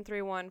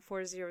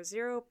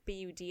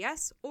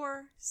 731-400-BUDS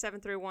or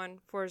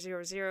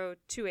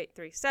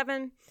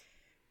 731-400-2837.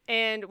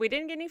 And we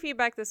didn't get any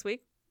feedback this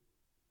week,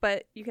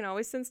 but you can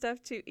always send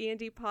stuff to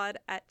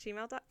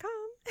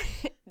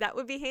endpod@gmail.com. That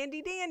would be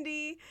handy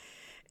dandy.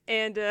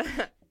 And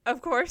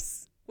of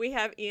course, we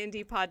have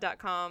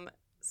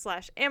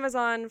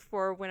endpod.com/Amazon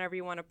for whenever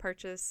you want to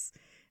purchase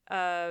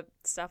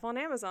stuff on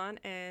Amazon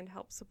and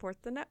help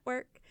support the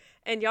network.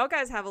 And y'all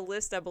guys have a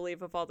list, I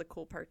believe, of all the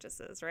cool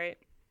purchases, right?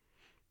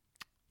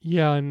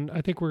 Yeah, and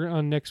I think we're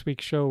on next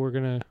week's show. We're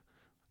gonna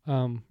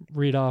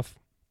read off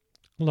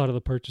a lot of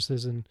the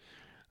purchases and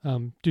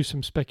do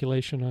some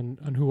speculation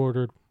on who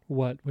ordered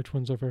which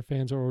ones of our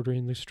fans are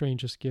ordering the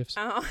strangest gifts.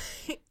 I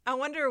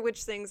wonder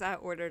which things I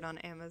ordered on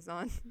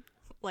Amazon,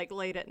 like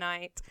late at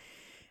night.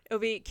 It'll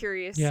be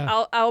curious.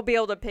 Yeah. I'll be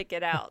able to pick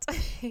it out.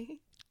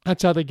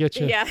 That's how they get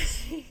you. Yeah.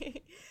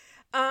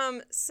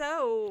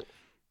 So,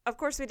 of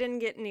course, we didn't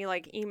get any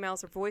like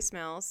emails or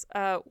voicemails.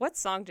 What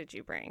song did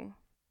you bring?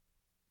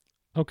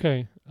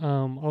 Okay.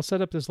 I'll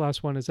set up this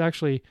last one. It's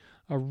actually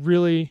a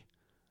really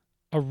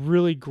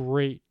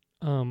great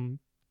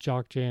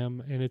jock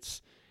jam, and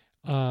it's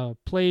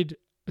played,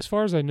 as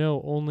far as I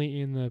know,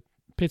 only in the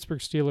Pittsburgh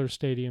Steelers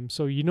stadium.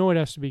 So it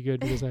has to be good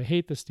because I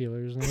hate the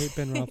Steelers and I hate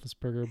Ben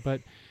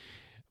Roethlisberger.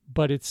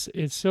 But it's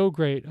so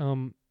great.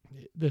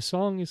 The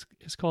song is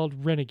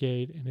called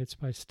Renegade, and it's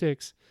by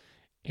Styx.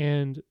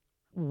 And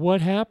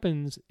what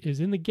happens is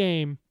in the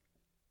game,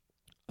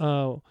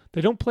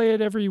 they don't play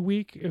it every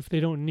week if they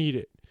don't need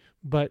it.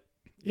 But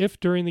if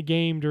during the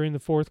game, during the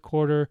fourth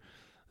quarter,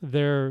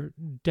 they're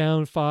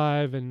down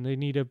 5 and they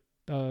need a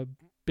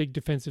big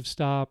defensive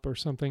stop or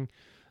something,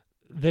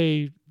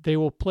 they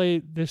will play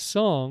this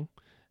song.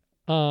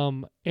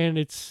 And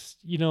it's,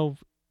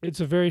 it's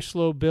a very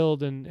slow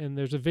build, and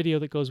there's a video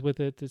that goes with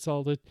it. It's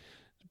all the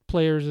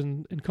players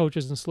and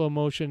coaches in slow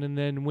motion, and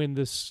then when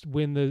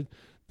the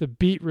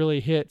beat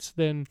really hits,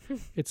 then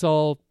it's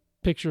all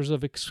pictures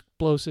of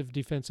explosive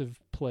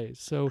defensive plays.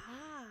 So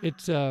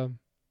it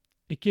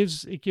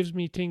gives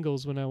me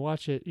tingles when I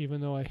watch it, even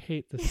though I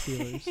hate the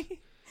Steelers.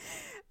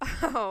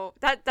 Oh,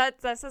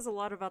 that says a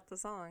lot about the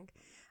song.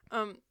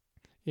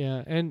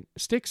 Yeah, and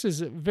Styx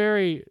is a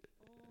very,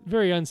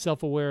 very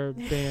unself-aware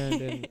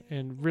band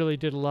and really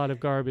did a lot of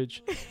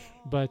garbage,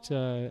 but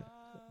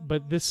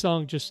this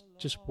song just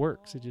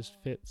works. It just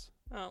fits.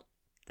 Well,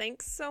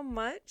 thanks so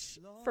much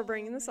for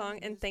bringing the song,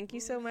 and thank you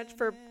so much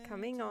for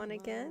coming on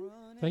again.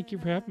 Thank you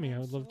for having me. I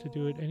would love to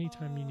do it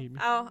anytime you need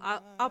me.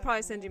 I'll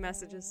probably send you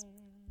messages.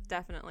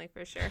 Definitely,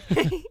 for sure.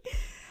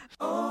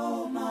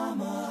 Oh,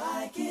 mama,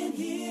 I can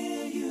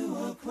hear you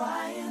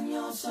a-crying.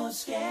 You're so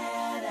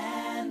scared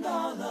and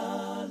all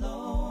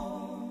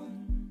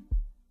alone.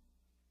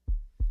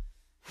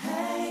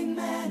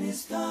 Hangman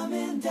is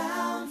coming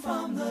down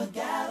from the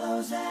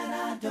gallows, and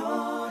I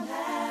don't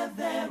have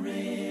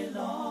very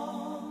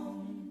long.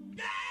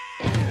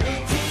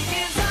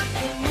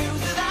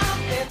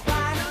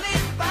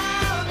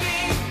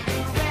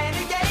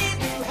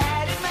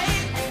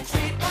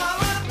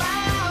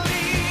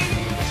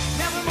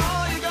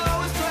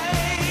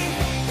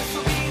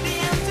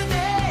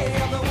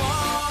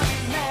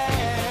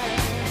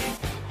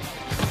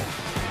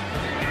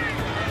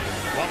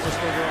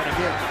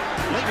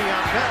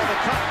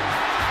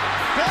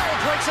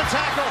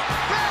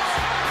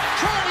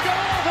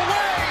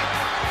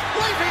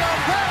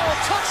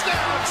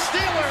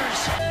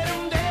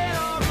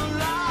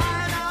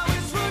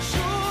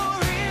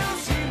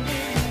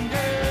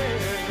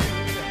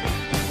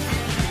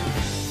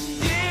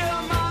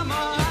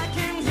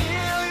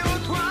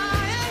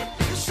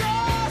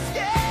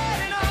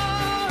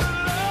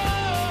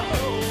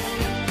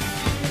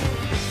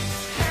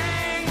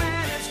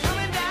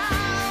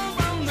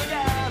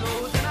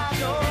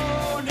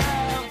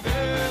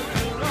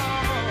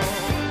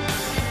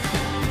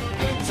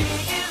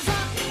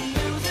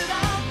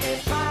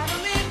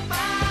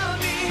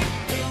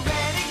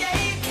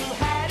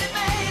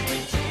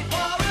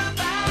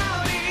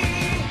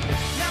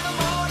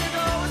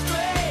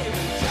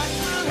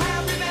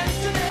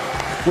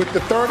 With the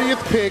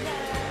 30th pick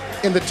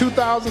in the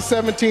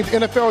 2017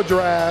 NFL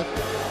Draft,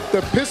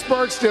 the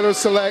Pittsburgh Steelers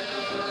select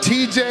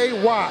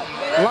T.J. Watt,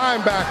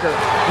 linebacker,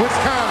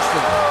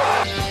 Wisconsin.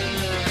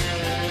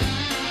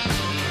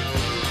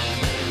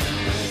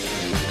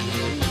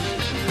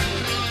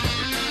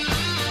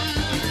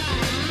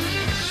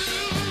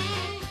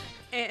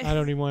 I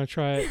don't even want to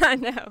try it. I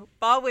know.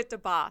 Ball with the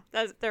ball.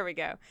 There we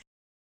go.